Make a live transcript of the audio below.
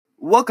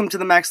Welcome to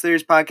the Max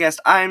Theories Podcast.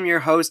 I am your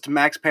host,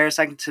 Max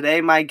Parasek, and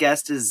today my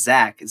guest is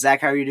Zach.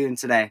 Zach, how are you doing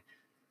today?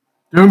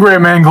 Doing great,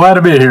 man. Glad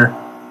to be here.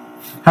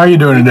 How are you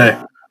doing today?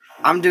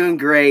 I'm doing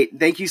great.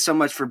 Thank you so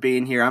much for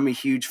being here. I'm a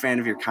huge fan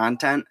of your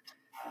content.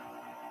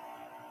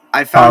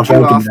 I found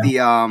you off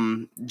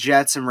the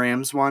Jets and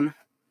Rams one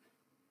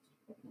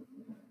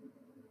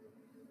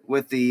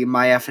with the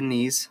My Effing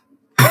Knees.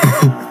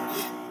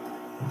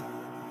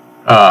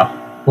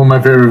 One of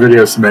my favorite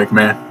videos to make,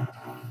 man.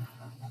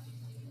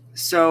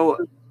 So,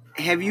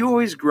 have you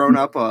always grown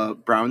up a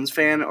Browns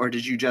fan, or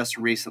did you just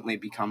recently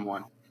become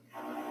one?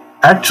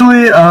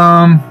 Actually,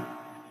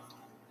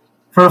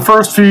 for the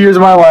first few years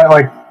of my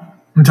life,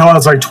 until I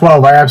was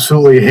 12, I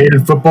absolutely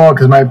hated football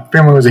because my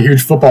family was a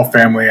huge football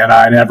family, and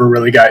I never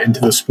really got into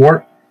the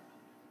sport.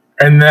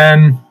 And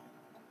then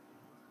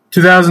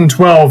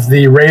 2012,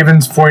 the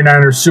Ravens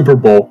 49ers Super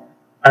Bowl,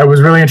 I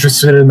was really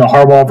interested in the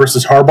Harbaugh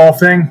versus Harbaugh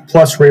thing,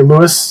 plus Ray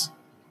Lewis.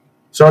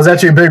 So I was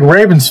actually a big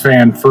Ravens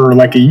fan for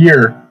a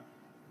year.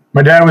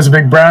 My dad was a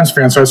big Browns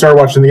fan, so I started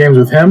watching the games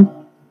with him,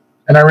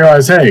 and I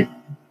realized, hey,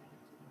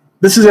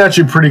 this is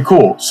actually pretty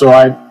cool. So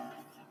I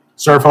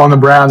started following the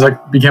Browns. I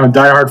became a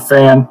diehard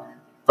fan,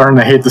 starting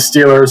to hate the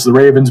Steelers, the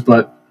Ravens,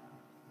 but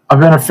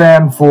I've been a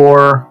fan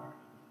for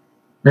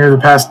maybe the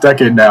past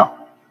decade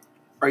now.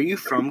 Are you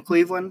from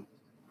Cleveland?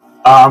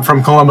 I'm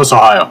from Columbus,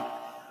 Ohio.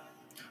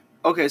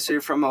 Okay, so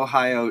you're from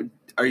Ohio.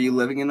 Are you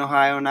living in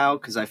Ohio now?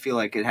 Because I feel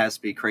like it has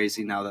to be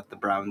crazy now that the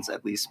Browns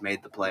at least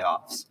made the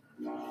playoffs.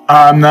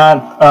 I'm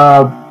not.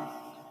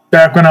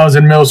 Back when I was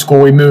in middle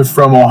school, we moved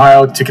from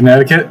Ohio to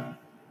Connecticut.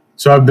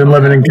 So I've been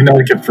living in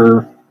Connecticut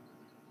for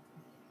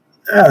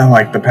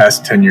the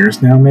past 10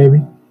 years now,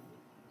 maybe.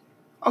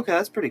 Okay,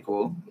 that's pretty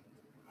cool.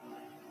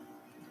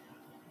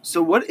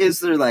 So what is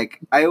there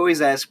I always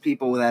ask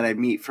people that I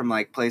meet from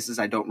places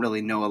I don't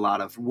really know a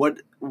lot of. What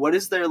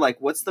is there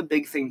what's the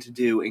big thing to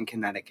do in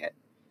Connecticut?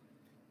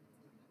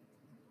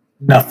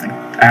 Nothing.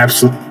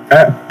 Absolutely.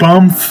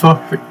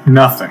 Bumfuck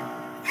nothing.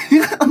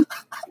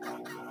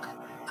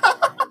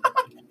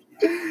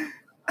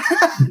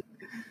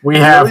 We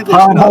have Really,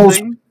 potholes.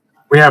 nothing?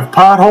 We have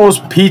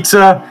potholes,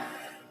 pizza,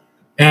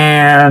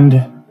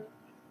 and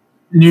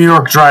New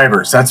York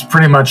drivers. That's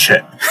pretty much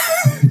it.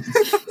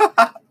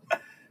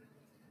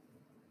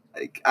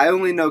 I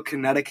only know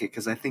Connecticut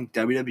because I think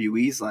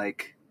WWE's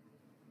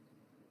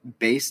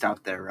based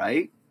out there,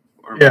 right?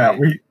 Yeah,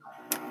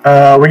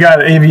 we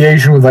got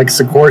aviation with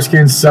Sikorsky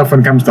and stuff when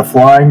it comes to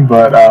flying,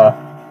 but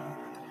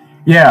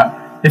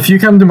yeah, if you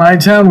come to my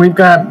town, we've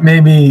got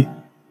maybe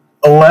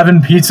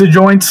 11 pizza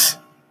joints,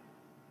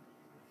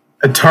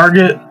 a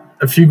Target,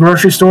 a few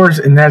grocery stores,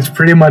 and that's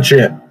pretty much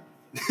it.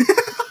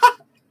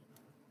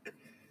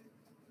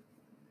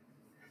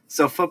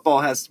 So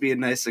football has to be a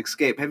nice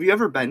escape. Have you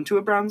ever been to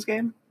a Browns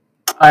game?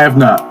 I have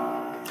not.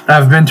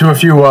 I've been to a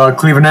few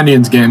Cleveland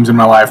Indians games in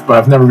my life, but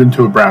I've never been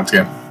to a Browns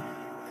game.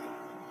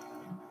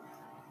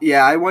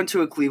 Yeah, I went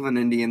to a Cleveland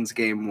Indians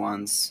game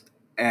once,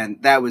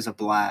 and that was a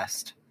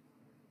blast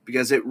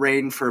because it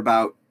rained for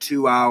about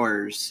 2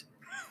 hours,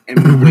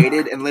 and we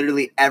waited, and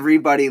literally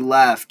everybody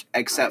left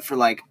except for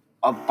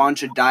a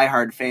bunch of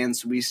diehard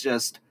fans. We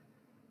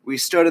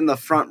stood in the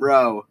front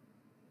row,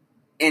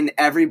 and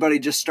everybody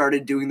just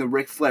started doing the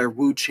Ric Flair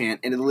woo chant,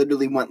 and it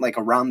literally went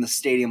around the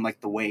stadium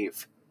like the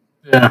wave.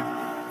 Yeah.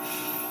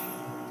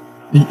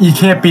 You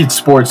can't beat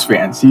sports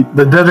fans.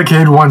 The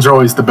dedicated ones are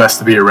always the best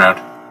to be around.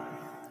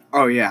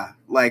 Oh, yeah.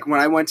 When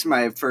I went to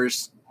my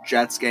first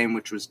Jets game,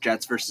 which was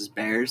Jets versus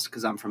Bears,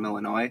 because I'm from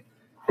Illinois.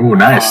 Oh,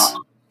 nice.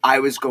 I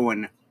was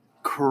going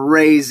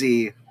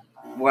crazy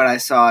when I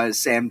saw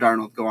Sam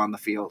Darnold go on the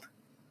field.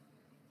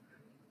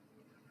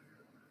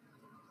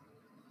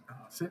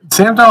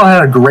 Sam Darnold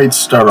had a great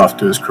start off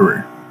to his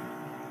career.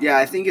 Yeah,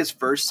 I think his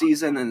first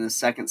season and his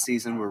second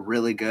season were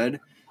really good.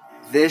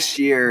 This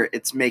year,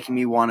 it's making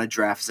me want to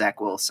draft Zach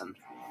Wilson.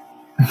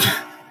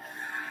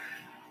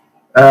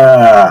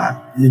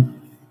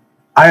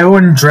 I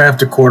wouldn't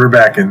draft a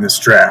quarterback in this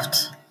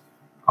draft,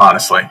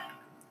 honestly.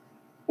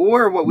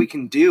 Or what we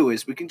can do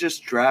is we can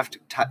just draft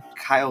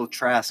Kyle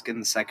Trask in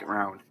the second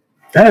round.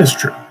 That is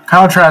true.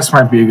 Kyle Trask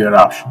might be a good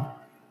option.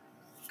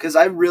 Because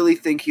I really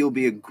think he'll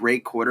be a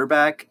great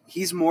quarterback.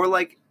 He's more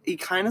he's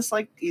kind of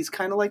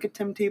like a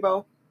Tim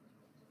Tebow.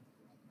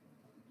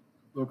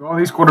 Look, all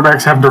these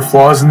quarterbacks have their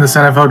flaws in this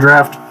NFL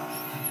draft.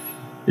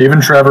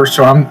 Even Trevor,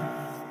 so I'm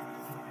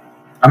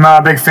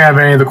not a big fan of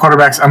any of the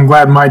quarterbacks. I'm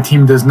glad my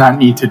team does not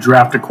need to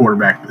draft a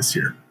quarterback this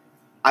year.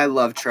 I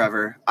love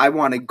Trevor. I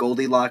wanted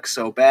Goldilocks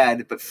so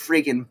bad, but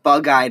freaking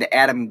bug-eyed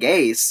Adam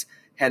Gase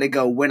had to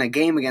go win a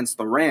game against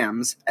the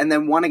Rams and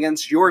then one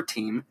against your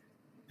team.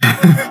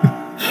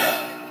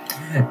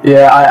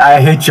 Yeah, I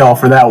hate y'all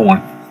for that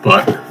one,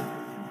 but...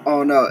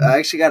 Oh, no. I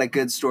actually got a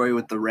good story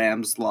with the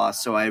Rams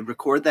loss, so I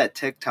record that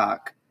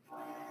TikTok.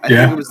 I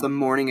think it was the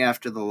morning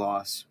after the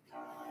loss.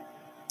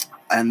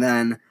 And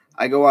then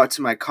I go out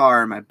to my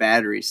car and my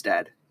battery's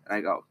dead. And I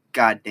go,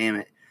 God damn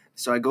it.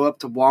 So I go up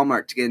to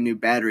Walmart to get a new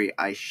battery.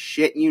 I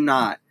shit you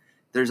not.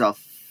 There's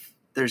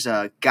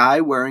a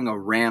guy wearing a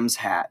Rams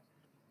hat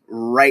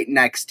right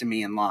next to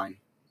me in line.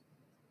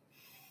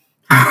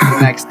 The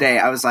next day,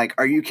 I was like,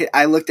 "Are you kidding?"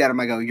 I looked at him.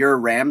 I go, "You're a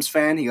Rams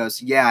fan?" He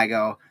goes, "Yeah." I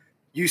go,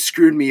 "You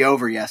screwed me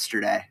over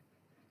yesterday."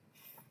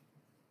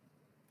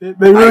 They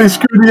really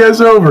screwed you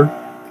guys over.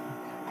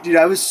 Dude,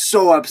 I was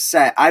so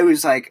upset. I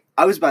was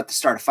about to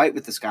start a fight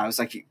with this guy. I was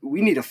like,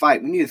 "We need to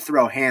fight. We need to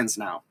throw hands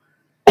now."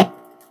 I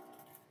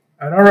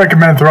don't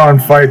recommend throwing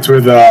fights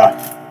with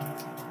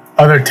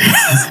other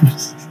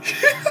teams.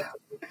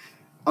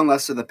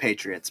 Unless they're the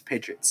Patriots.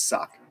 Patriots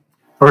suck.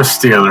 Or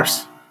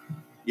Steelers.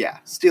 Yeah,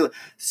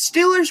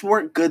 Steelers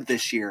weren't good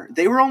this year.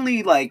 They were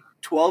only like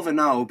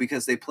 12-0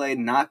 because they played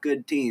not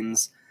good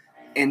teams,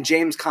 and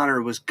James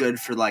Conner was good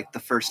for like the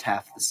first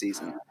half of the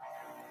season.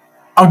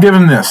 I'll give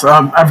him this.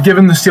 I've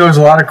given the Steelers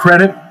a lot of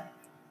credit.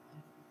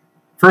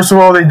 First of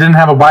all, they didn't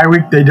have a bye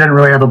week. They didn't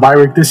really have a bye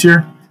week this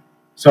year,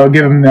 so I'll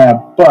give them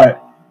that.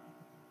 But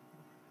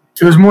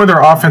it was more their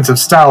offensive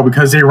style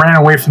because they ran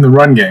away from the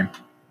run game.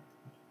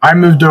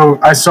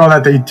 I saw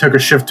that they took a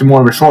shift to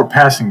more of a short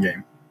passing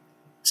game.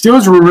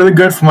 Steelers were really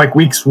good from like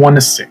weeks 1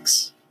 to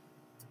 6.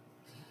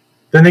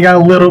 Then they got a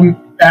little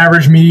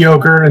average,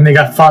 mediocre, and they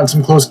got fought in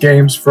some close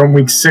games from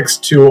week 6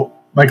 to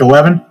like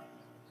 11.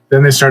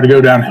 Then they started to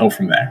go downhill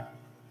from there.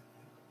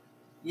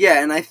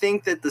 Yeah, and I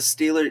think that the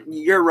Steelers,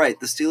 you're right,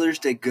 the Steelers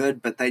did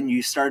good, but then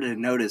you started to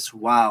notice,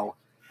 wow,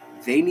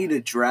 they need a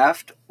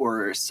draft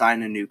or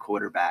sign a new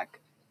quarterback.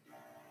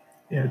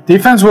 Yeah,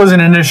 defense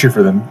wasn't an issue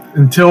for them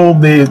until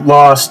they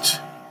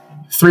lost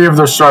 3 of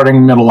their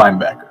starting middle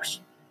linebackers.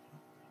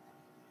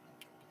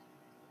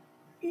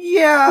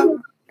 Yeah,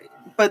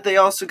 but they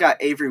also got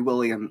Avery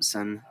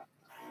Williamson,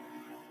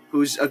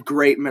 who's a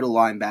great middle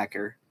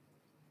linebacker.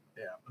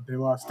 Yeah, but they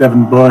lost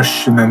Devin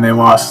Bush, and then they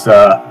lost.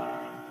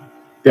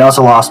 They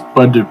also lost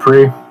Bud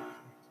Dupree.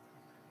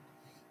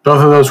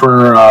 Both of those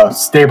were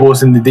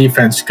staples in the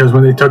defense because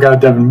when they took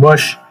out Devin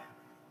Bush,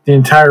 the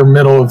entire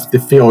middle of the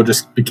field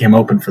just became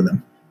open for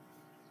them.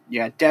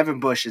 Yeah, Devin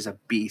Bush is a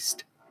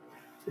beast.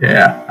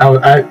 Yeah,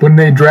 I when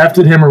they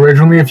drafted him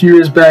originally a few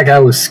years back, I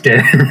was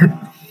scared.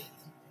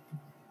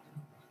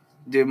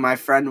 Dude, my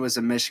friend was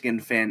a Michigan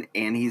fan,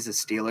 and he's a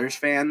Steelers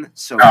fan,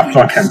 so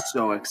Fuck him. he's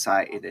so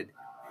excited.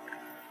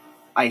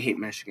 I hate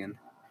Michigan.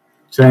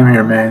 Same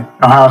here, man.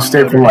 Ohio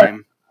State for life.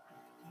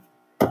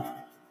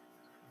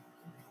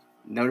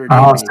 Notre Dame.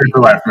 Ohio State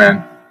for life,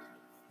 man.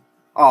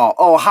 Oh,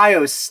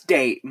 Ohio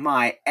State,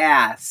 my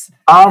ass.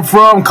 I'm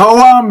from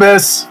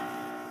Columbus.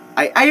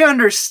 I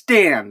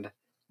understand,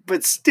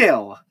 but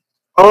still.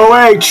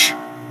 OH.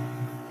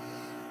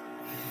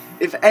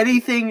 If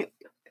anything,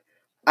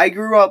 I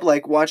grew up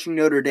like watching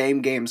Notre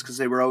Dame games because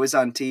they were always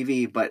on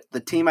TV, but the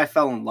team I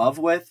fell in love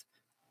with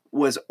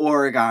was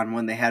Oregon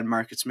when they had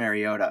Marcus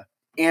Mariota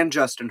and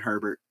Justin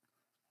Herbert.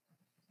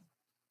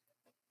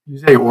 You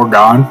say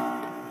Oregon?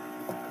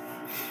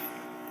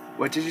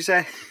 What did you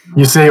say?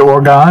 You say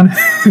Oregon?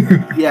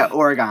 Yeah,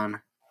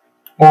 Oregon.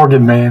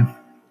 Oregon, man.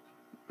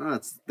 Oh,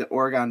 it's the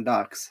Oregon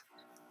Ducks.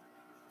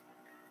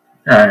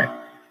 All right.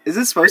 Is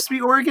it supposed to be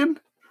Oregon?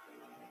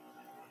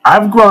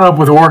 I've grown up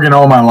with Oregon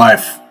all my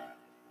life.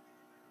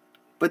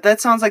 But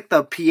that sounds like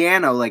the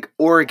piano, like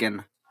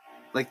Oregon.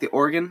 Like the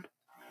organ?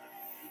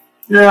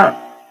 Yeah.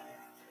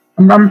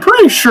 I'm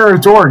pretty sure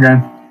it's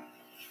Oregon.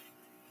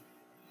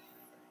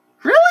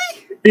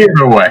 Really?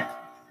 Either way.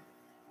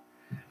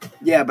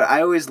 Yeah, but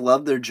I always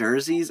loved their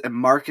jerseys, and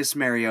Marcus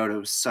Mariota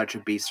was such a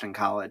beast in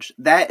college.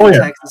 That and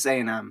Texas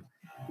A&M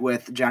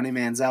with Johnny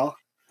Manziel.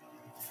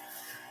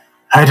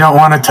 I don't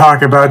want to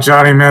talk about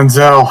Johnny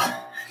Manziel.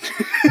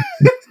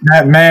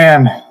 That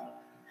man,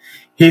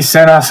 he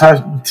sent us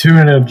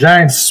to a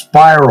giant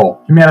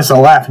spiral. He made us a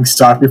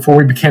laughingstock before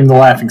we became the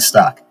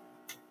laughingstock.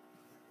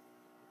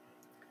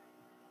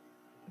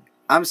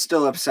 I'm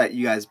still upset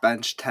you guys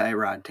benched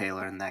Tyrod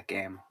Taylor in that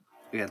game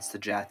against the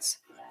Jets.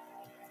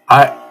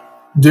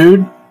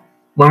 Dude,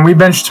 when we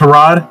benched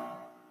Tyrod,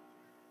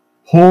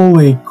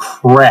 holy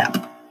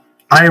crap.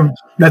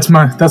 That's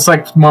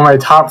like one of my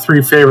top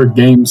 3 favorite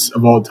games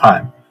of all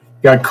time.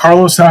 You got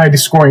Carlos Hyde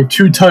scoring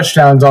 2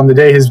 touchdowns on the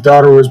day his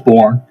daughter was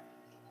born.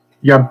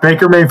 You got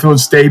Baker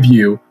Mayfield's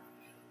debut.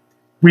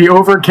 We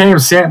overcame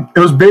it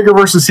was Baker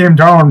versus Sam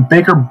Darnold.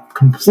 Baker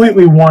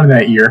completely won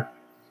that year.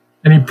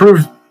 And he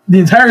proved the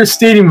entire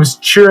stadium was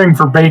cheering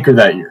for Baker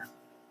that year.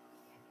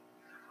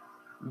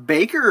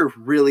 Baker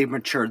really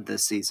matured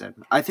this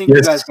season. I think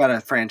you guys got a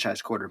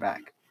franchise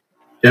quarterback.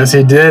 Yes,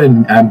 he did,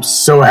 and I'm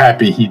so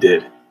happy he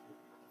did.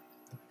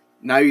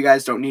 Now you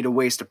guys don't need to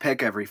waste a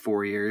pick every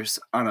 4 years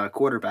on a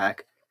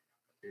quarterback.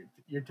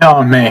 You're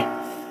telling me.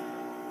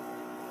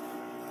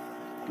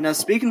 Now,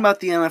 speaking about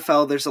the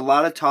NFL, there's a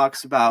lot of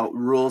talks about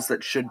rules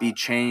that should be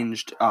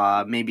changed.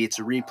 Maybe it's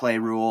a replay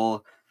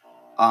rule,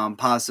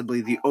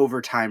 possibly the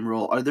overtime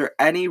rule. Are there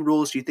any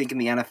rules you think in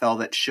the NFL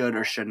that should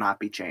or should not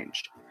be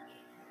changed?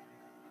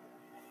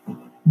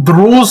 The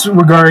rules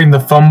regarding the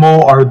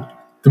fumble are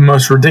the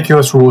most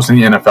ridiculous rules in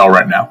the NFL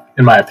right now,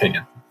 in my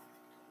opinion.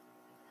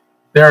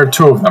 There are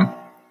 2 of them.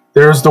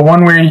 There's the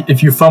one where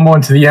if you fumble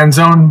into the end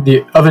zone,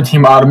 the other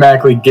team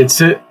automatically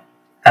gets it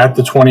at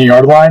the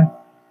 20-yard line.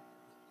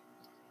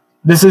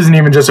 this isn't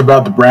even just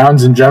about the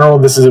Browns in general.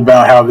 This is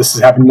about how this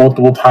has happened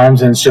multiple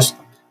times, and it's just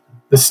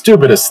the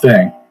stupidest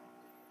thing,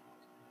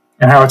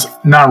 and how it's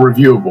not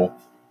reviewable.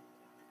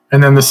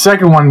 And then the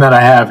second one that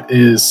I have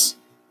is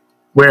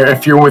where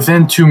if you're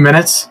within 2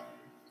 minutes,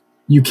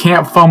 you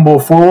can't fumble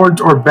forwards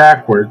or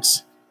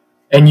backwards,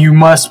 and you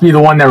must be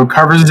the one that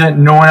recovers it.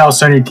 No one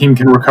else on your team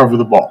can recover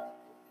the ball.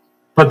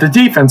 But the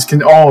defense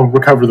can all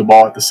recover the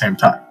ball at the same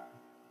time.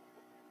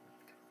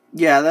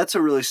 Yeah, that's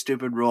a really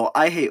stupid rule.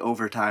 I hate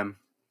overtime.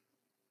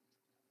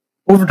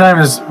 Overtime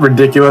is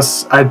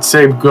ridiculous. I'd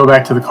say go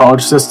back to the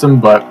college system,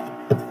 but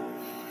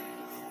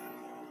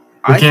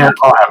we can't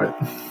all have it.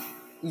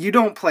 You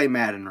don't play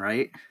Madden,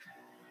 right?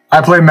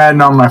 I play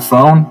Madden on my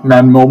phone,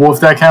 Madden Mobile, if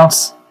that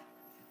counts.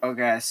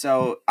 Okay,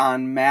 so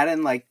on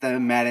Madden, like the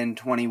Madden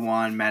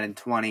 21, Madden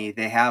 20,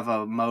 they have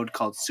a mode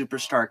called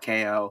Superstar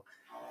KO.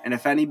 And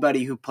if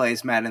anybody who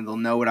plays Madden, they'll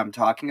know what I'm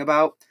talking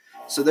about.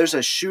 So there's a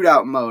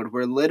shootout mode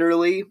where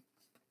literally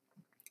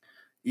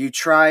you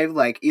try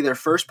like either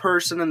first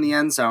person in the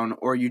end zone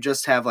or you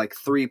just have like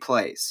 3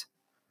 plays.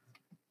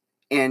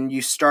 And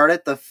you start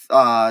at the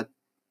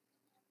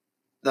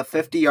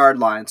 50-yard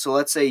line. So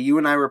let's say you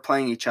and I were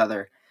playing each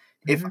other.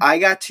 If I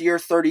got to your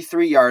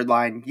 33-yard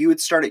line, you would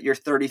start at your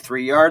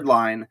 33-yard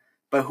line,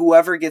 but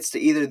whoever gets to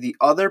either the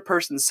other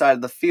person's side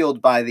of the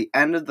field by the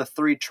end of the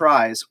 3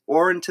 tries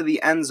or into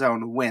the end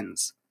zone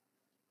wins.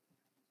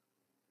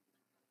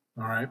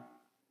 All right.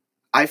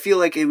 I feel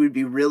like it would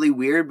be really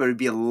weird, but it would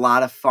be a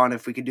lot of fun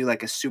if we could do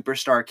like a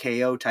superstar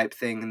KO type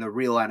thing in the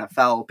real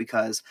NFL,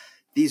 because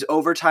these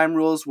overtime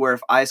rules where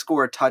if I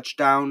score a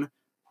touchdown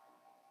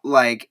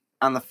like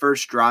on the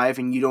first drive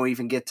and you don't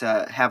even get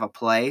to have a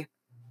play,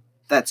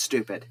 that's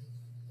stupid.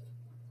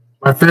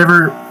 My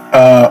favorite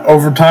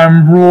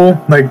overtime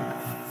rule, like,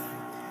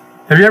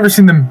 have you ever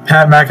seen the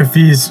Pat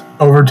McAfee's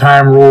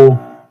overtime rule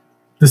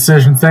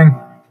decision thing?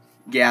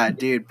 Yeah,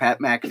 dude, Pat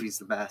McAfee's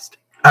the best.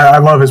 I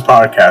love his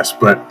podcast,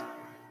 but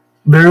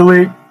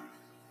literally,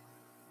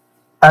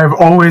 I've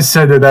always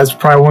said that that's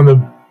probably one of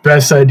the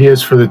best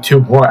ideas for the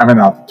 2-point, I mean,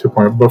 not the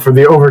 2-point, but for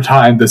the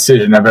overtime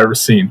decision I've ever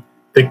seen.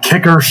 The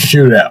kicker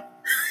shootout.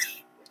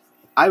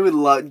 I would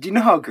love, do you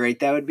know how great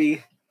that would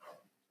be?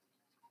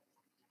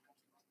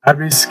 I'd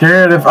be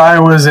scared if I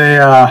was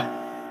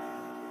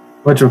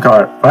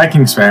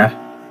Vikings fan.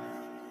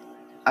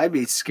 I'd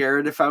be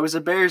scared if I was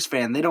a Bears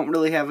fan. They don't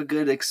really have a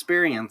good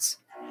experience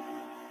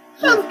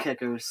with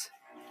kickers.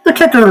 The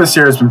kicker this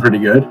year has been pretty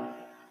good.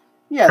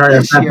 Yeah,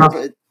 this year,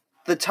 but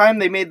the time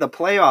they made the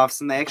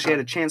playoffs and they actually had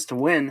a chance to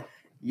win,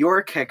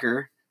 your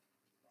kicker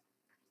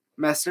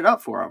messed it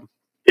up for them.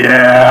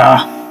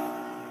 Yeah.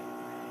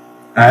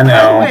 I know.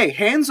 By the way,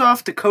 hands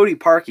off to Cody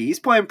Parkey. He's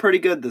playing pretty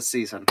good this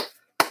season.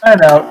 I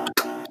know.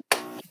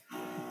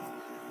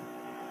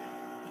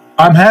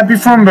 I'm happy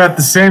for him, but at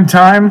the same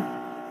time,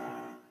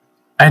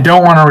 I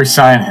don't want to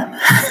resign him.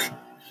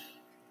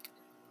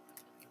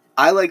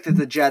 I like that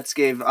the Jets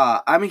gave...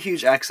 I'm a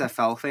huge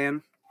XFL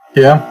fan.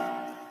 Yeah.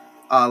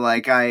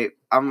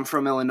 I'm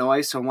from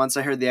Illinois, so once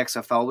I heard the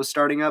XFL was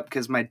starting up,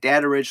 because my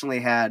dad originally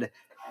had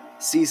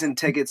season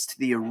tickets to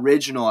the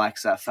original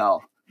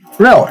XFL.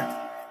 Really?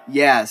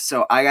 Yeah,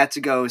 so I got to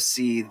go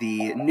see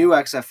the new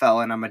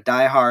XFL, and I'm a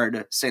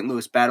diehard St.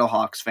 Louis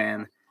Battlehawks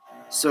fan.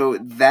 So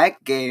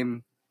that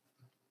game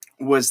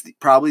was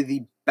probably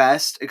the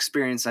best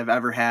experience I've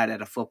ever had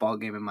at a football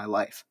game in my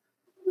life.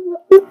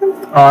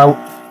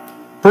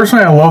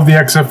 Personally, I love the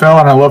XFL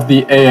and I love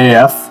the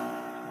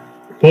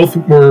AAF. Both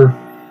were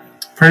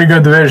pretty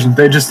good divisions.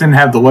 They just didn't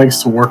have the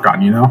legs to work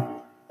on, you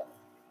know?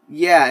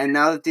 Yeah, and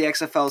now that the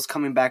XFL is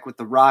coming back with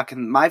The Rock,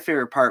 and my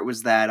favorite part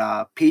was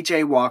that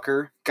P.J.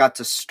 Walker got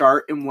to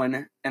start and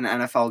win an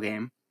NFL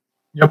game.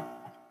 Yep.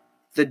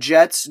 The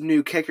Jets'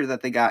 new kicker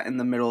that they got in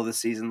the middle of the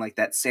season, like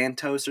that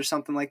Santos or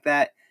something like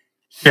that,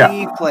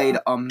 he played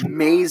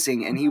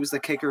amazing, and he was the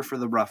kicker for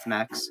the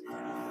Roughnecks.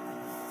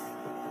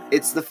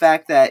 It's the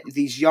fact that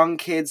these young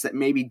kids that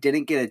maybe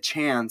didn't get a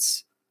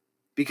chance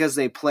because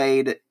they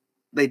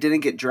didn't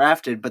get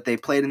drafted, but they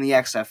played in the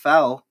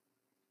XFL,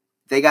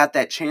 they got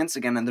that chance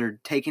again, and they're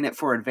taking it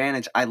for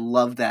advantage. I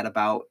love that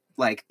about,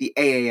 like, the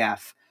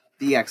AAF,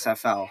 the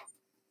XFL.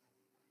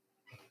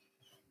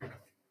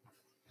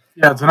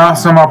 Yeah, it's an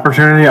awesome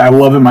opportunity. I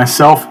love it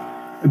myself.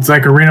 It's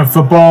like arena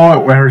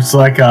football, where it's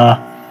like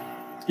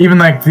even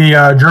like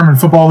the German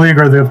Football League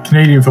or the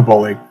Canadian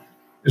Football League.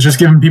 It's just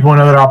giving people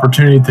another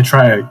opportunity to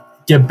try to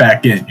get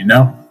back in, you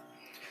know?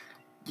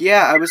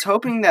 Yeah, I was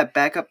hoping that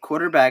backup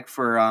quarterback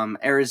for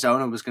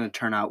Arizona was going to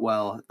turn out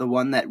well. The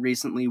one that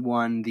recently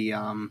won the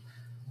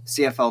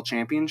CFL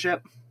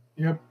championship.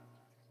 Yep.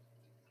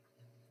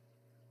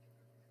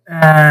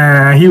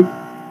 I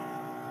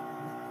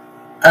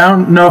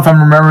don't know if I'm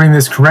remembering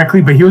this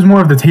correctly, but he was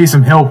more of the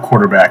Taysom Hill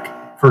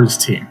quarterback for his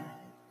team.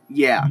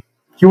 Yeah.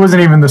 He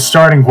wasn't even the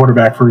starting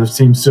quarterback for his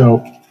team,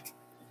 so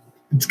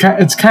it's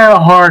kind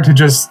of hard to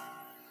just...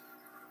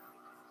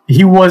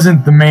 He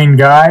wasn't the main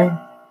guy,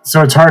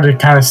 so it's hard to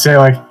kind of say,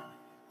 like,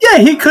 yeah,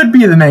 he could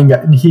be the main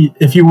guy.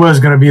 If he was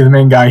going to be the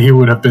main guy, he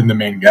would have been the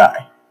main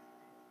guy.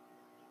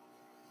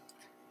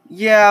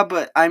 Yeah,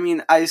 but I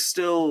mean, I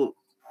still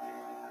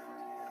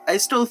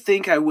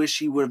think I wish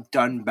he would have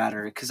done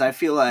better because I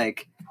feel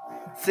like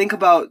think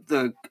about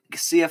the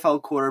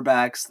CFL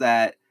quarterbacks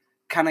that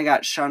kind of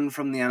got shunned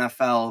from the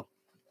NFL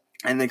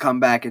and they come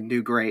back and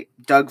do great.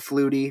 Doug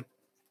Flutie,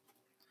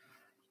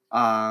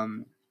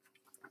 um,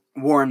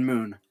 Warren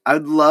Moon. I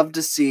would love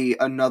to see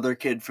another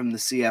kid from the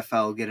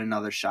CFL get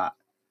another shot.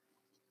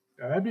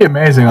 Yeah, that'd be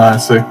amazing,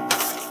 honestly.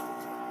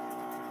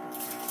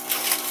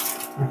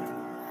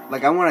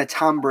 Like I want a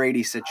Tom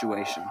Brady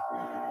situation.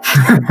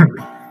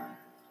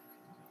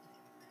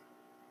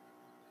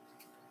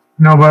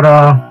 No,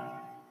 but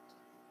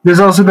there's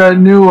also that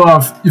new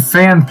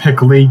fan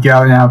pick league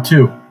out now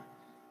too,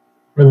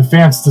 where the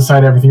fans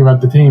decide everything about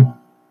the team.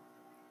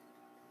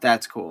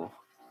 That's cool.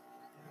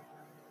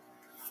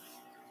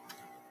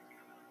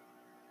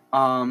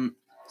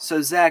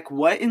 So Zach,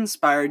 what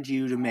inspired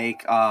you to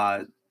make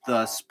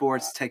the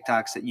sports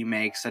TikToks that you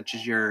make, such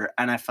as your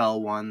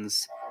NFL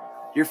ones?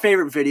 Your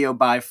favorite video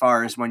by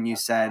far is when you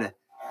said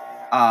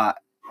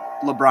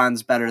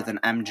LeBron's better than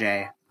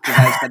MJ. Because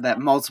I've said that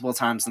multiple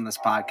times in this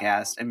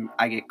podcast, and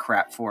I get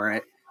crap for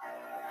it.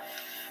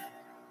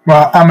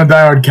 Well, I'm a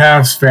diehard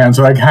Cavs fan,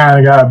 so I kind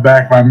of got to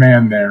back my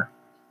man there.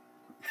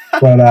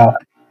 But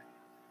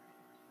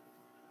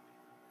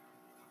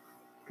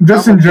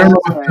just in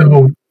general, with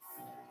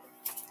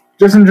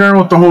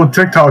the whole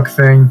TikTok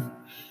thing,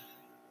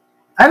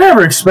 I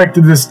never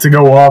expected this to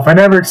go off. I've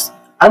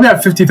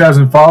got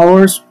 50,000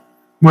 followers,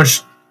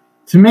 which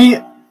to me,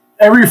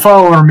 every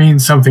follower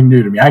means something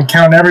new to me. I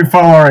count every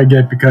follower I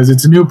get because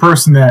it's a new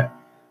person that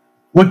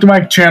looked at my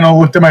channel,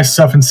 looked at my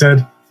stuff, and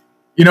said,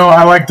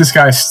 I like this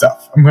guy's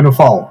stuff. I'm going to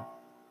follow him.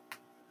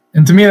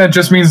 And to me, that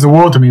just means the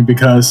world to me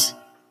because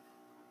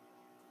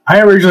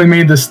I originally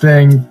made this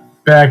thing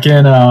back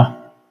in, I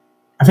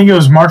think it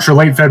was March or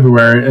late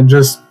February, and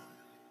just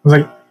was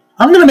like,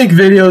 I'm going to make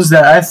videos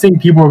that I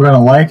think people are going to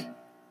like,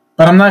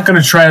 but I'm not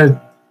going to try to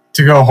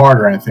go hard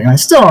or anything. I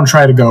still don't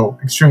try to go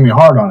extremely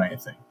hard on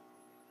anything.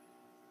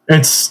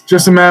 It's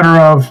just a matter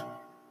of,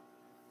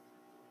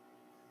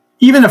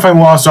 even if I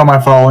lost all my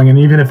following and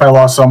even if I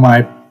lost all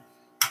my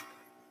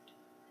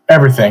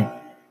everything,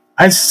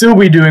 I'd still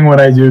be doing what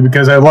I do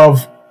because I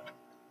love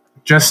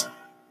just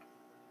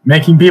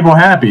making people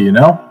happy,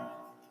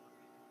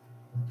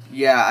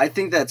 Yeah, I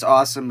think that's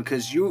awesome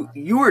because you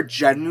are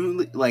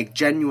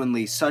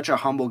genuinely such a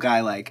humble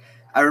guy. Like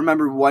I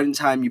remember one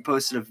time you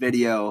posted a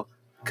video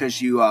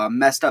because you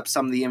messed up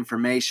some of the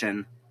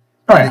information,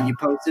 and then you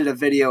posted a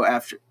video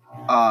after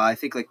I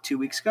think like 2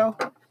 weeks ago.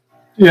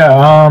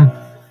 Yeah,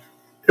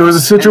 it was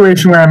a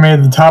situation where I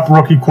made the top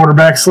rookie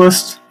quarterbacks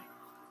list,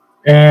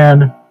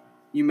 and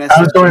you messed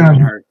up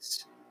Jalen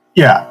Hurts.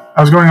 Yeah,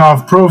 I was going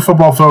off Pro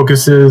Football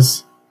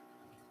Focus's,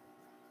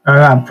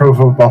 not Pro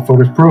Football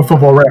Focus, Pro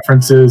Football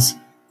References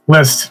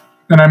list,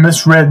 and I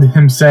misread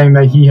him saying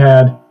that he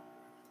had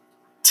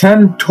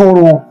 10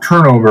 total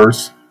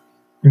turnovers,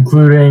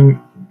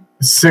 including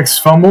 6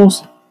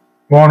 fumbles.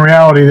 Well, in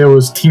reality, there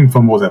was team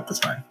fumbles at the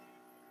time.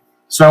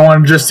 So I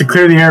wanted just to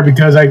clear the air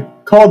because I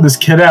called this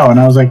kid out, and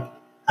I was like,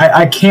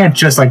 I can't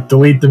just like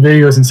delete the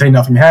videos and say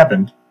nothing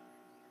happened.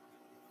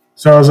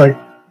 So I was like,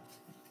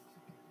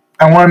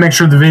 I want to make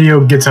sure the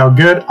video gets out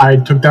good. I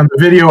took down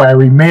the video, I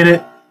remade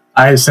it,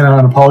 I sent out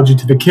an apology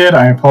to the kid,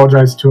 I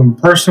apologized to him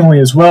personally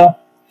as well.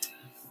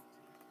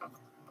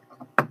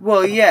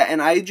 Well, yeah,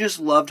 and I just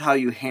loved how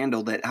you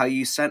handled it, how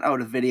you sent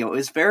out a video. It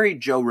was very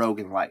Joe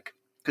Rogan-like.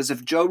 Because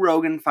if Joe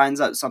Rogan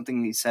finds out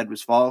something he said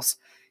was false,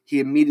 he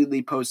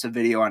immediately posts a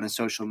video on his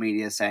social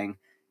media saying,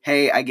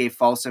 hey, I gave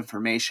false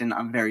information,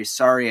 I'm very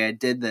sorry I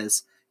did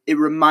this. It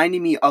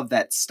reminded me of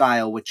that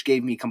style, which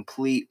gave me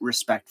complete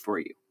respect for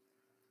you.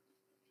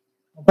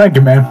 Thank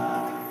you, man.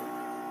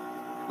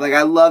 Like,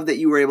 I love that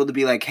you were able to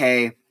be like,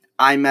 hey,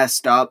 I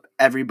messed up,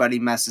 everybody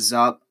messes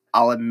up,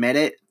 I'll admit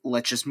it,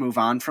 let's just move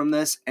on from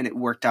this, and it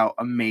worked out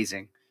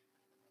amazing.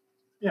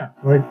 Yeah,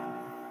 like,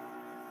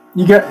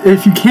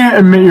 if you can't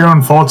admit your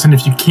own faults, and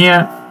if you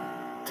can't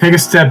take a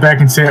step back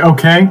and say,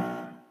 okay,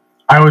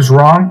 I was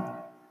wrong,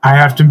 I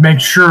have to make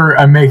sure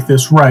I make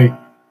this right,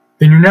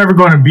 then you're never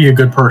going to be a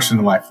good person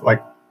in life.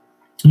 Like,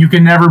 you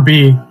can never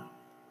be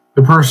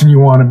the person you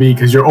want to be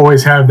because you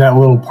always have that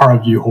little part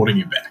of you holding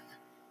you back.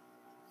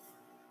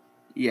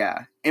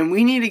 Yeah, and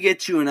we need to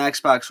get you an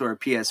Xbox or a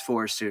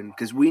PS4 soon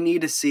because we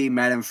need to see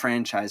Madden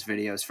franchise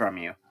videos from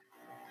you.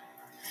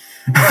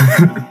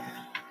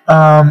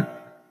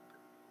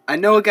 I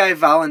know a guy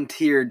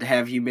volunteered to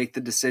have you make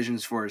the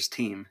decisions for his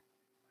team.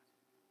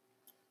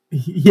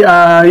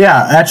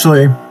 Yeah,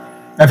 actually,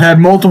 I've had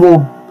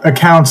multiple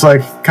accounts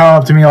like come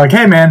up to me like,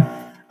 "Hey, man,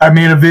 I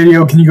made a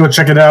video. Can you go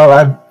check it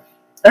out?"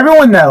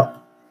 Everyone that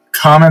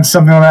comments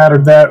something on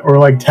that or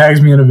like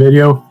tags me in a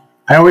video,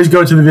 I always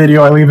go to the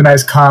video. I leave a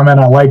nice comment.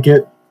 I like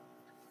it.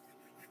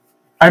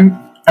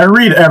 I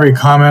read every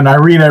comment. I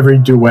read every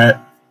duet,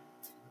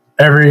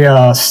 every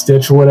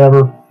stitch, or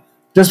whatever,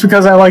 just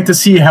because I like to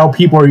see how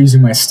people are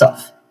using my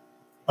stuff.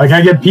 Like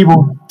I get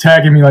people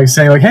tagging me, like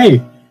saying, like,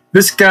 "Hey,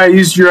 this guy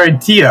used your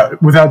idea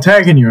without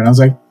tagging you," and I was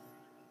like,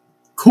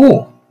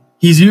 "Cool.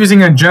 He's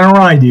using a general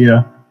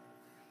idea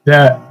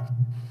that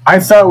I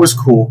thought was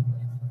cool,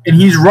 and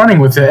he's running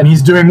with it, and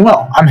he's doing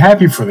well. I'm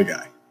happy for the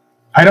guy.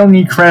 I don't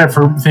need credit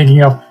for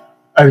thinking of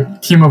a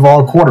team of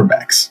all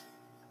quarterbacks.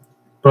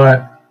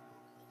 But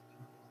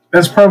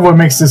that's part of what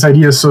makes this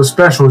idea so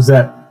special is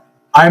that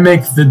I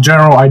make the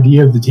general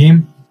idea of the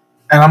team,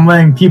 and I'm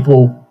letting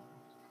people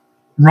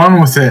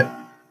run with it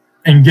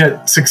and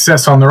get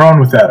success on their own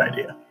with that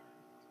idea.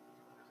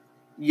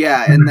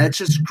 Yeah, and that's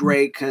just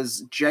great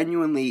because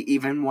genuinely,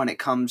 even when it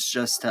comes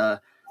just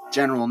to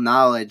general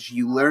knowledge,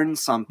 you learn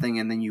something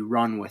and then you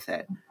run with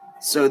it.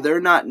 So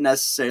they're not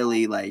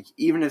necessarily like,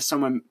 even if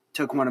someone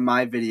took one of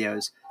my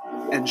videos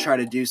and tried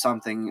to do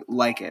something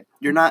like it,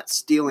 you're not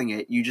stealing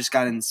it, you just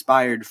got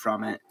inspired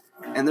from it.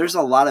 And there's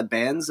a lot of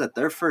bands that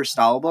their first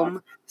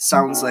album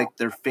sounds like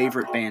their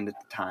favorite band at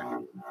the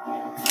time.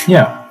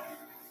 Yeah.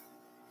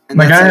 And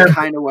that's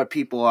kind of what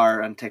people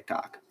are on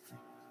TikTok.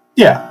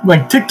 Yeah,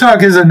 like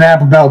TikTok is an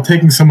app about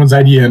taking someone's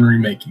idea and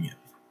remaking it.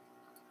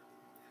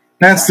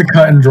 That's the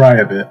cut and dry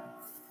of it.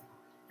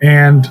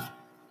 And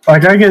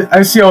like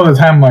I see all the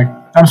time, like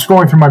I'm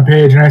scrolling through my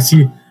page and I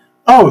see,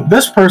 oh,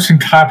 this person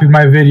copied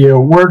my video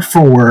word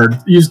for word,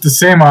 used the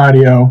same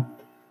audio,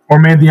 or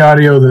made the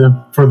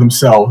audio for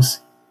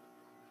themselves,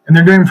 and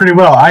they're doing pretty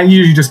well. I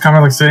usually just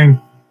comment like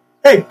saying,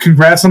 "Hey,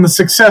 congrats on the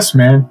success,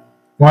 man.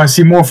 Want to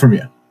see more from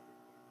you?"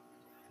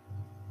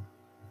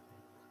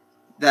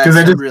 That's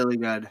really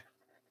good.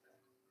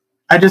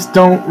 I just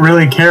don't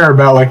really care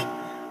about like,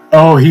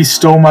 oh, he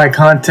stole my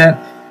content.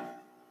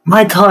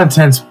 My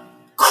content's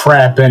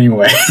crap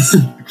anyway.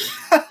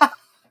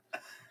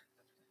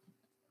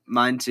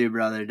 Mine too,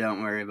 brother.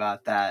 Don't worry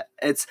about that.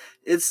 It's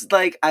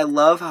like I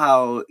love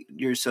how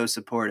you're so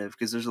supportive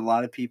because there's a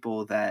lot of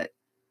people that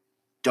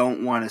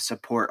don't want to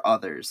support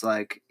others.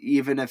 Like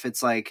even if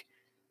it's like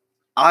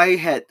I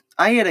had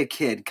a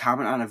kid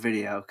comment on a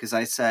video because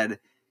I said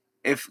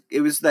if it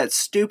was that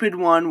stupid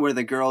one where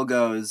the girl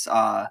goes,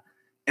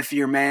 if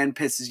your man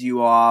pisses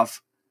you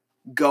off,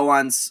 go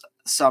on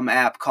some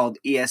app called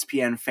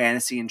ESPN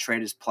Fantasy and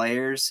trade his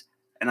players.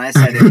 And I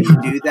said, if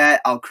you do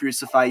that, I'll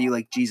crucify you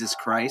like Jesus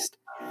Christ.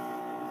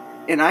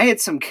 And I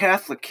had some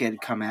Catholic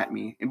kid come at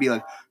me and be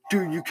like,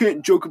 dude, you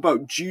can't joke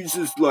about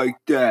Jesus like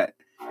that.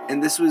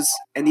 And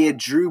he had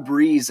Drew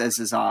Brees as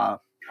his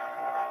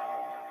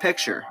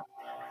picture.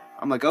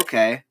 I'm like,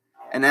 okay.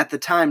 And at the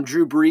time,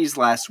 Drew Brees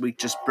last week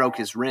just broke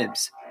his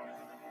ribs.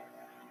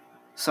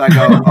 So I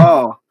go,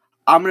 oh,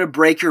 I'm going to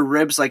break your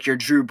ribs like you're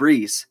Drew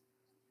Brees.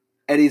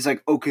 And he's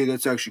like, okay,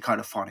 that's actually kind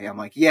of funny. I'm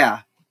like,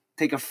 yeah,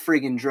 take a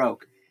friggin'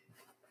 joke.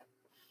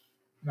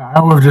 I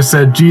would have just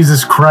said,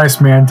 Jesus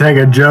Christ, man, take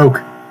a joke.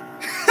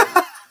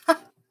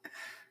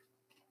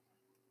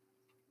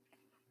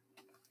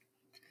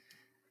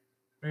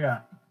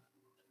 Yeah.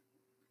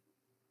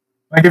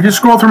 Like, if you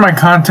scroll through my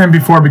content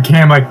before it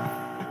became, like,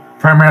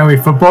 primarily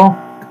football,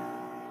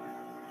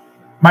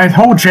 my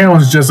whole channel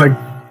was just, like,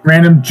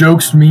 random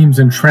jokes, memes,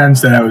 and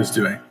trends that I was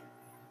doing.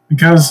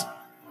 Because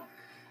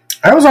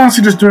I was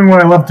honestly just doing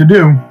what I love to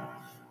do.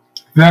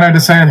 Then I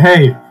decided,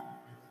 hey,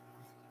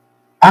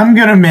 I'm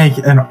going to make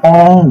an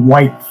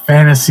all-white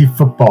fantasy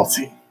football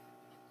team.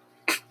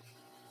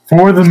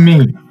 For the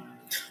meme.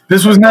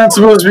 This was not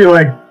supposed to be,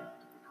 like,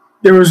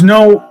 there was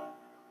no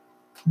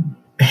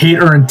hate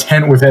or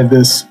intent with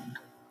this.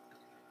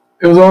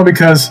 It was all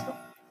because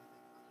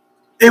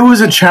it was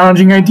a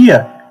challenging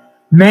idea.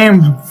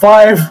 Name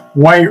 5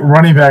 white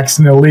running backs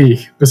in the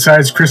league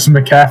besides Christian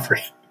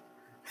McCaffrey.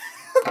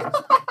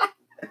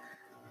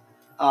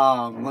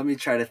 Let me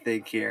try to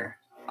think here.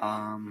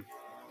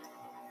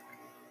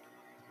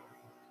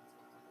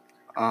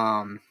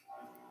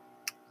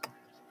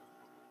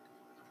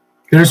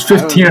 There's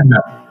 15 of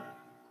them.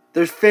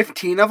 There's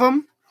 15 of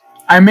them?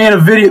 I made a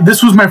video.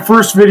 This was my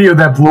first video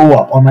that blew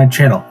up on my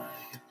channel.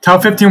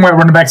 Top 15 white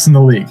running backs in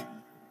the league.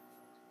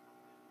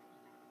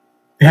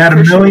 It had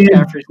Christian 1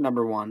 million. McCaffrey's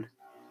number 1.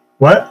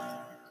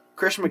 What?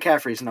 Christian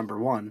McCaffrey's number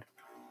 1.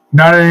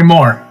 Not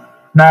anymore.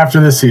 Not after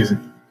this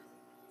season.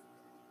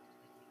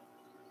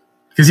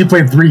 Because he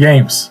played 3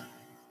 games.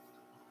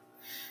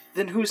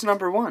 Then who's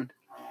number 1?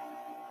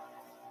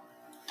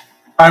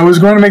 I was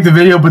going to make the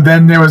video, but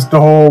then there was the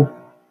whole...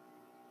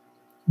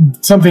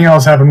 Something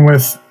else happened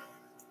with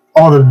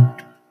all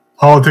the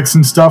politics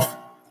and stuff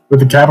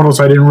with the Capitol,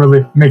 so I didn't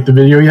really make the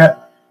video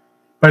yet.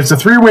 But it's a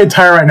 3-way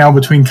tie right now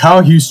between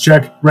Kyle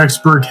Juszczyk, Rex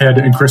Burkhead,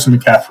 and Christian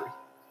McCaffrey.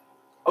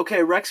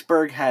 Okay, Rex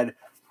Burkhead,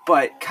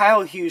 but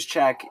Kyle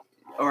Juszczyk,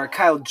 or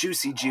Kyle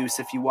Juicy Juice,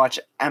 if you watch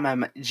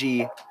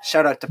MMG,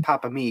 shout out to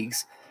Papa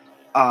Meegs.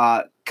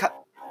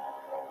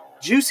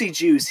 Juicy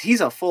Juice, he's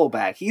a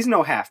fullback. He's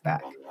no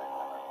halfback.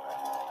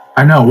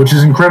 I know, which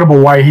is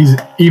incredible why he's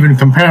even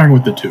comparing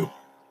with the two.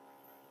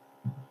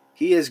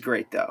 He is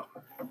great, though.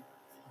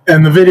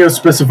 And the video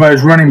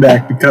specifies running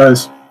back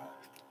because,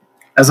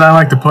 as I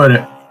like to put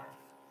it,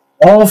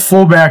 all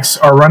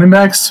fullbacks are running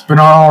backs, but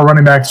not all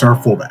running backs are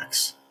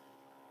fullbacks.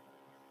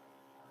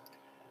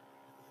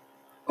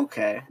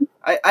 Okay.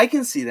 I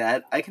can see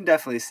that. I can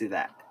definitely see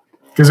that.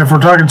 Because if we're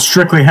talking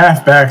strictly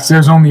halfbacks,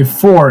 there's only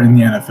 4 in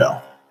the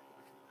NFL.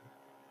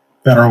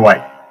 that are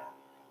white.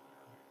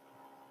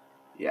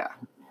 Yeah,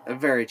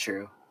 very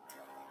true.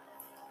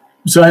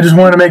 So I just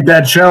wanted to make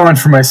that challenge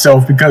for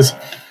myself because,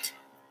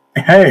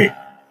 hey,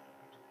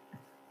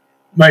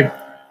 like,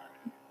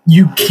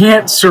 you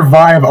can't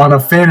survive on a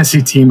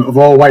fantasy team of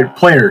all white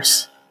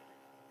players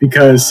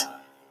because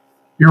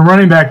your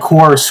running back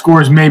core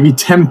scores maybe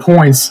 10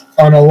 points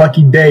on a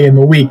lucky day in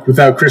the week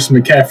without Christian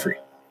McCaffrey.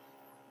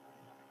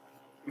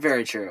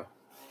 Very true.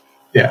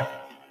 Yeah.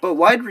 But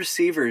wide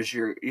receivers,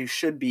 you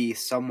should be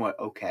somewhat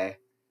okay.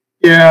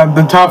 Yeah,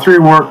 the top three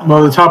were,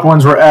 well, the top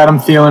ones were Adam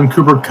Thielen,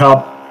 Cooper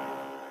Kupp,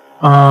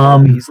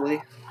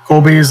 Beasley.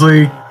 Cole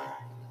Beasley,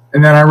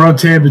 and then I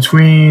rotated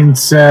between,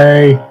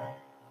 say,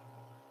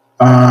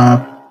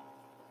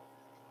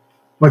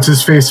 what's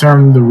his face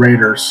from the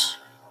Raiders?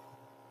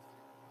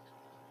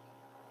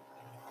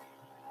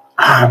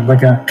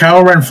 Like a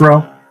Kyle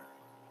Renfro.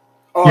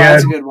 Oh,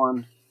 that's a good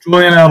one.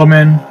 Julian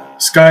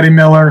Edelman, Scotty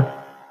Miller.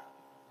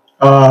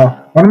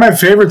 One of my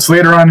favorites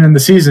later on in the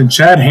season,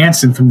 Chad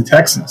Hansen from the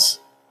Texans.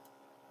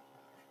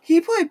 He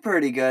played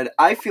pretty good.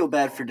 I feel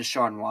bad for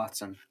Deshaun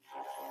Watson.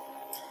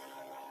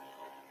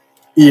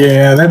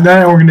 Yeah,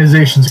 that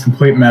organization's a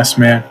complete mess,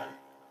 man.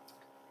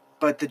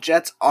 But the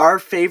Jets are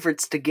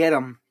favorites to get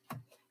him.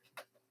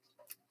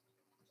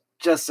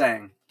 Just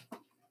saying.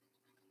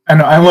 I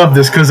know, I love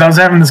this because I was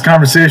having this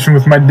conversation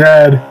with my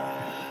dad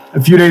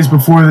a few days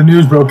before the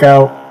news broke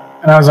out,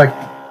 and I was like,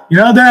 you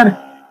know, Dad,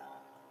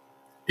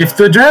 if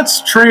the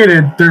Jets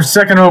traded their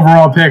second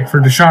overall pick for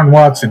Deshaun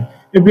Watson,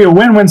 it'd be a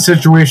win-win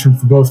situation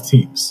for both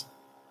teams.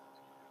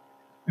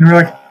 And we're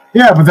like,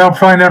 yeah, but that'll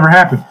probably never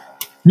happen.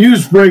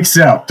 News breaks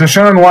out.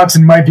 Deshaun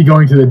Watson might be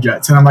going to the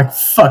Jets. And I'm like,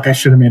 fuck, I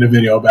should have made a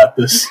video about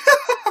this.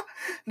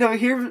 No,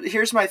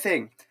 here's my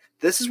thing.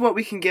 This is what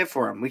we can give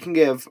for him. We can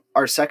give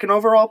our second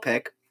overall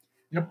pick,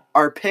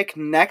 our pick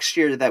next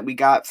year that we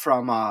got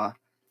from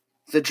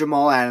the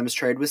Jamal Adams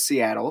trade with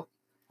Seattle,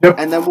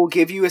 and then we'll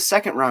give you a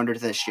second rounder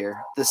this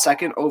year, the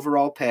second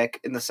overall pick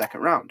in the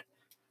second round.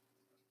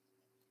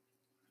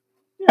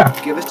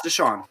 Yeah. Give us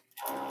Deshaun.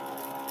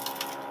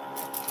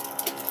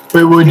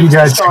 But would you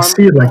guys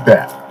succeed like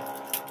that?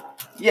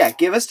 Yeah,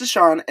 give us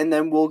Deshaun, and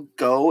then we'll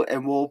go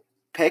and we'll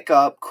pick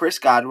up Chris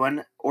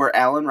Godwin or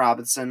Allen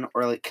Robinson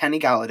or like Kenny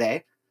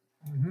Galladay.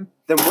 Mm-hmm.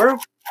 Then we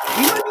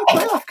might be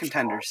playoff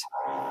contenders.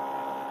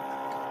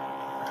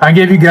 I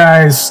give you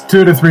guys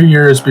 2 to 3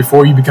 years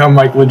before you become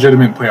like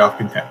legitimate playoff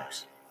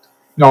contenders.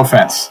 No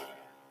offense.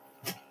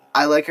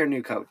 I like our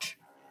new coach.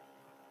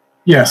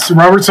 Yes,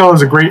 Robert Saleh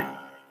is a great.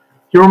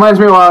 He reminds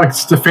me a lot of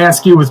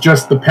Stefanski with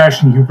just the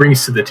passion he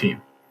brings to the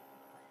team.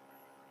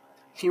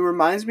 He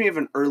reminds me of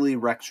an early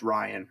Rex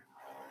Ryan.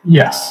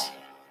 Yes.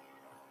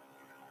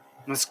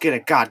 Let's get a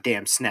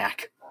goddamn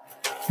snack.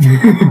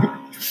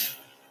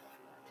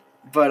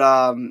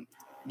 But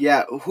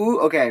yeah,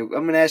 okay, I'm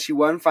going to ask you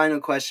one final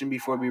question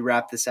before we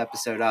wrap this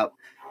episode up.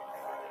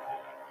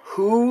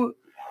 Who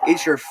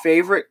is your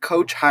favorite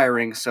coach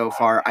hiring so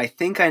far? I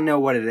think I know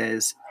what it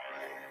is.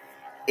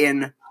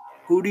 And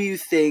who do you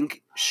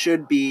think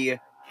should be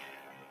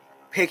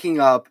picking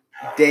up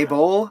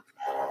Daboll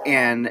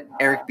and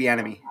Eric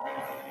Bieniemy?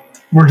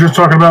 We're just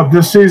talking about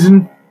this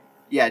season?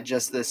 Yeah,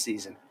 just this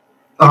season.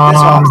 Like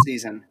this off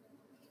season.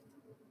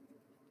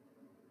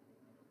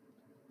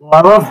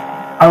 Well,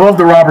 I love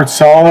the Robert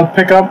Saleh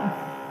pickup.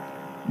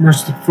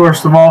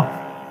 First of all,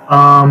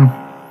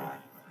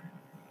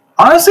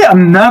 honestly,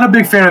 I'm not a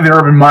big fan of the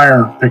Urban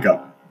Meyer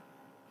pickup.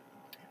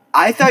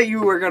 I thought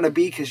you were going to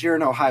be because you're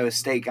an Ohio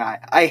State guy.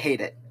 I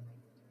hate it.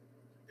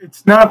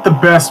 It's not the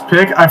best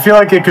pick. I feel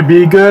like it could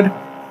be good.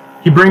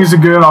 He brings a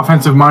good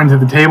offensive mind to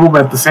the table,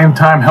 but at the same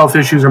time, health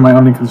issues are my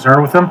only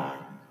concern with him.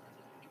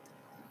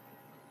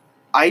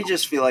 I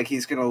just feel like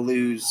he's going to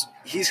lose.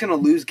 He's going to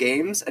lose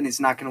games, and he's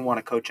not going to want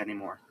to coach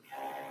anymore.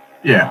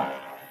 Yeah.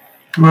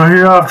 Well,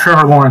 you have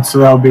Trevor Lawrence, so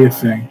that'll be a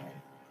thing.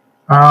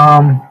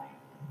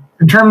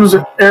 In terms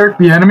of Eric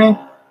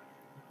Bieniemy,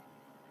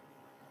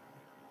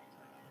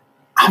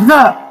 I'm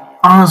not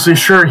honestly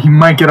sure he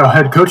might get a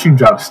head coaching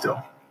job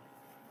still.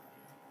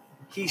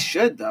 He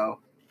should, though.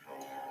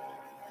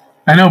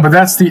 I know, but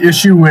that's the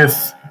issue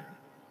with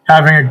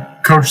having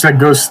a coach that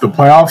goes to the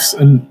playoffs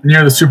and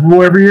near the Super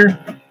Bowl every year,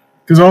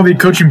 because all the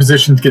coaching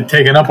positions get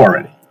taken up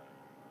already.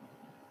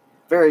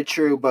 Very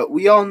true, but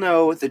we all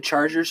know the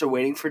Chargers are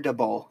waiting for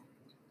Daboll.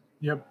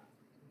 Yep.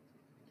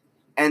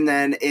 And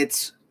then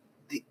it's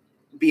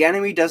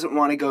Bieniemy doesn't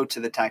want to go to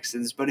the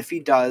Texans, but if he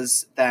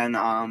does, then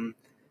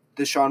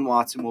Deshaun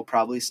Watson will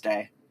probably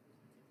stay.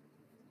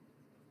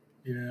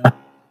 Yeah.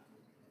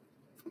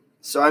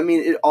 So, I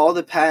mean, it all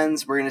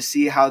depends. We're going to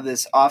see how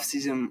this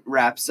offseason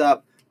wraps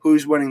up.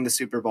 Who's winning the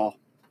Super Bowl?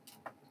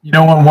 You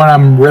know what one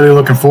I'm really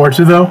looking forward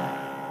to, though?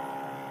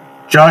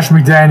 Josh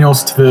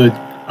McDaniels to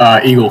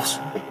the Eagles.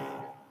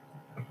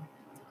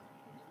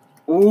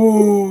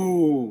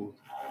 Ooh.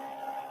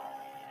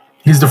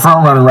 He's the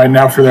front runner right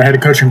now for their head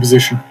coaching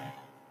position.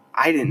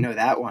 I didn't know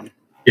that one.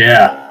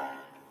 Yeah.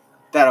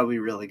 That'll be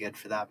really good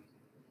for them.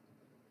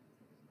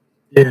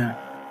 Yeah.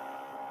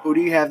 Who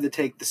do you have to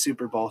take the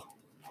Super Bowl?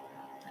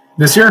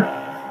 This year?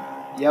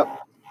 Yep.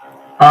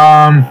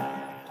 Um,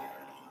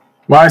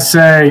 well,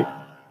 I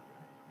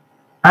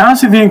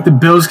honestly think the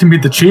Bills can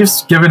beat the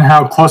Chiefs, given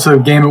how close of a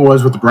game it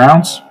was with the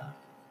Browns.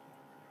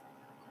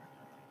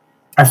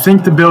 I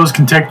think the Bills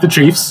can take the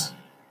Chiefs,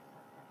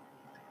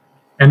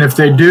 and if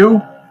they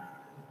do,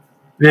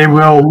 they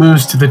will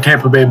lose to the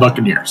Tampa Bay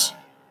Buccaneers.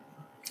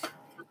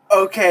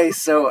 Okay,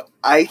 so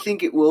I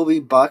think it will be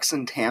Bills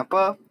and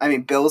Tampa,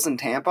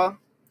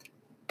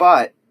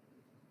 but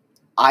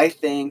I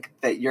think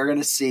that you're going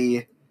to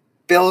see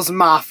Bills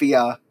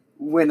Mafia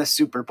win a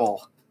Super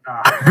Bowl.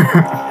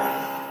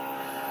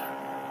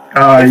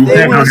 If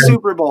they win a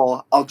Super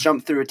Bowl, I'll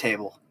jump through a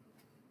table.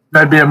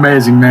 That'd be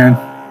amazing, man.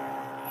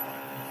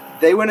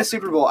 They win a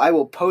Super Bowl, I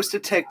will post a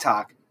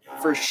TikTok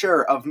for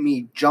sure of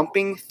me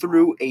jumping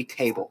through a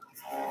table.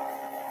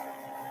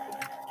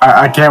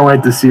 I can't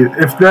wait to see it.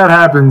 If that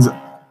happens,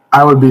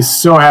 I would be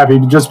so happy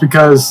just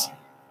because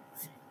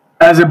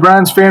as a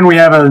Browns fan, we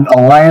have an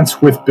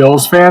alliance with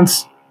Bills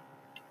fans.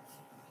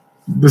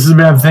 This has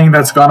been a thing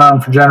that's gone on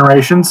for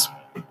generations.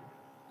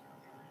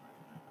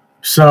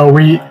 So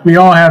we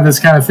all have this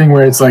kind of thing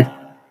where it's like,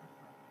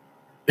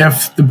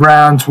 if the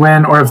Browns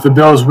win or if the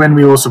Bills win,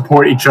 we will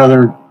support each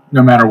other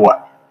no matter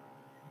what.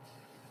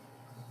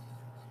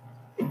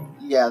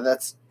 Yeah,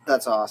 that's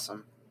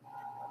awesome.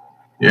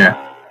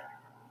 Yeah.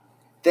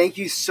 Thank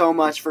you so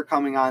much for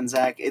coming on,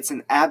 Zach. It's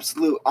an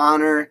absolute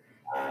honor.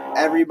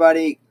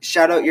 Everybody,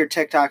 shout out your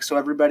TikTok so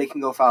everybody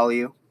can go follow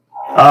you.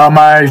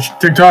 My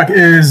TikTok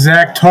is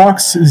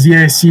Zachtalks,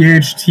 Zachtalks.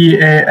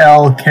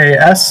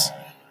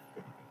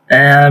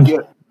 And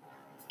do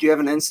you have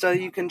an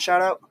Insta you can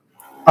shout out?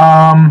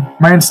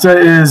 My Insta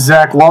is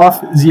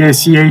Zachloth,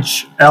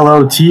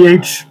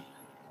 Zachloth.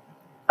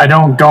 I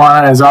don't go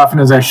on it as often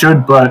as I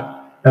should, but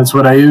that's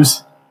what I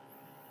use.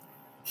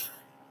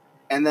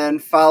 And then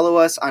follow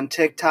us on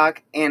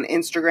TikTok and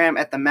Instagram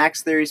at the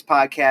Max Theories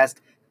Podcast.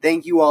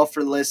 Thank you all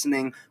for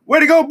listening. Way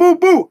to go, boo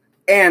boo!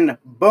 And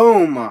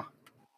boom!